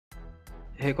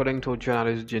According to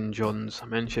journalist Jim Jones,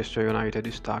 Manchester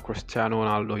United star Cristiano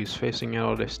Ronaldo is facing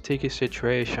another sticky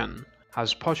situation,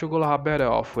 as Portugal are better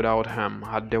off without him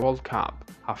at the World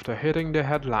Cup after hitting the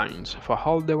headlines for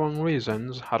all the wrong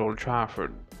reasons at Old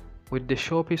Trafford. With the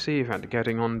showpiece event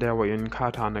getting underway in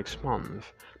Qatar next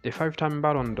month, the five-time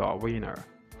Ballon d'Or winner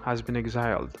has been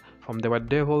exiled from the Red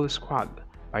Devils squad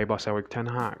by boss Erik ten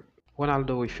Hag.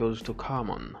 Ronaldo refused to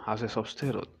come on as a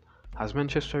substitute, as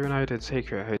Manchester United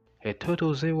secured a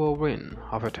 2-0 win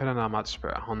over Tottenham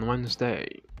Hotspur on Wednesday.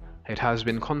 It has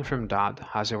been confirmed that,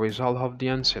 as a result of the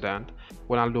incident,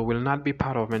 Ronaldo will not be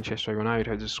part of Manchester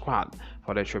United's squad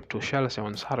for the trip to Chelsea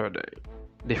on Saturday.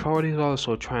 The forward is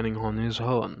also training on his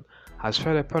own as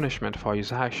further punishment for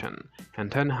his action,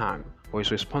 and Ten Hag, who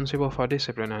is responsible for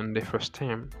discipline in the first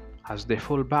team, has the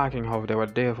full backing of the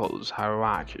Red Devils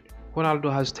hierarchy.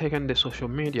 Ronaldo has taken to social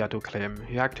media to claim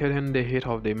he acted in the heat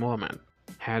of the moment.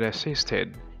 He had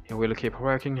insisted he will keep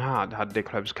working hard at the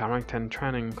club's character and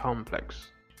training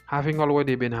complex. Having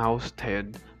already been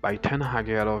ousted by Ten Hag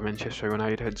ahead of Manchester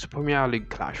United's Premier League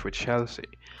clash with Chelsea,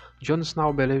 Jones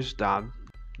now believes that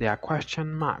there are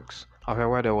question marks over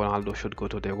whether Ronaldo should go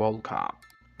to the World Cup.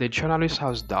 The journalist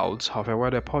has doubts over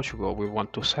whether Portugal will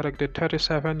want to select the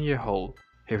 37-year-old.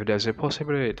 If there's a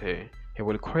possibility, he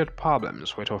will create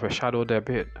problems which overshadow their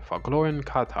bid for glory in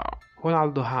Qatar.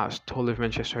 Ronaldo has to leave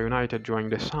Manchester United during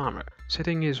the summer,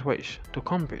 stating his wish to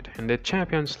compete in the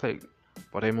Champions League,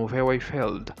 but a move away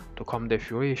failed to come to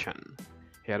fruition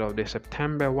ahead of the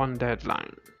September 1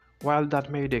 deadline. While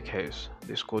that may be the case,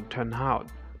 this could turn out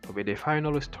to be the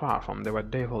final straw from the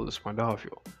Red Devils' point of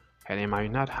view, and he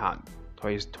might not add to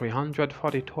his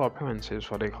 342 appearances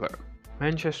for the club.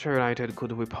 Manchester United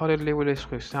could reportedly release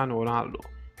Cristiano Ronaldo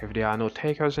if there are no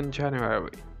takers in January,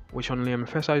 which only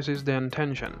emphasizes their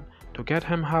intention to get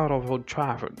him out of Old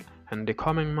Trafford in the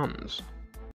coming months.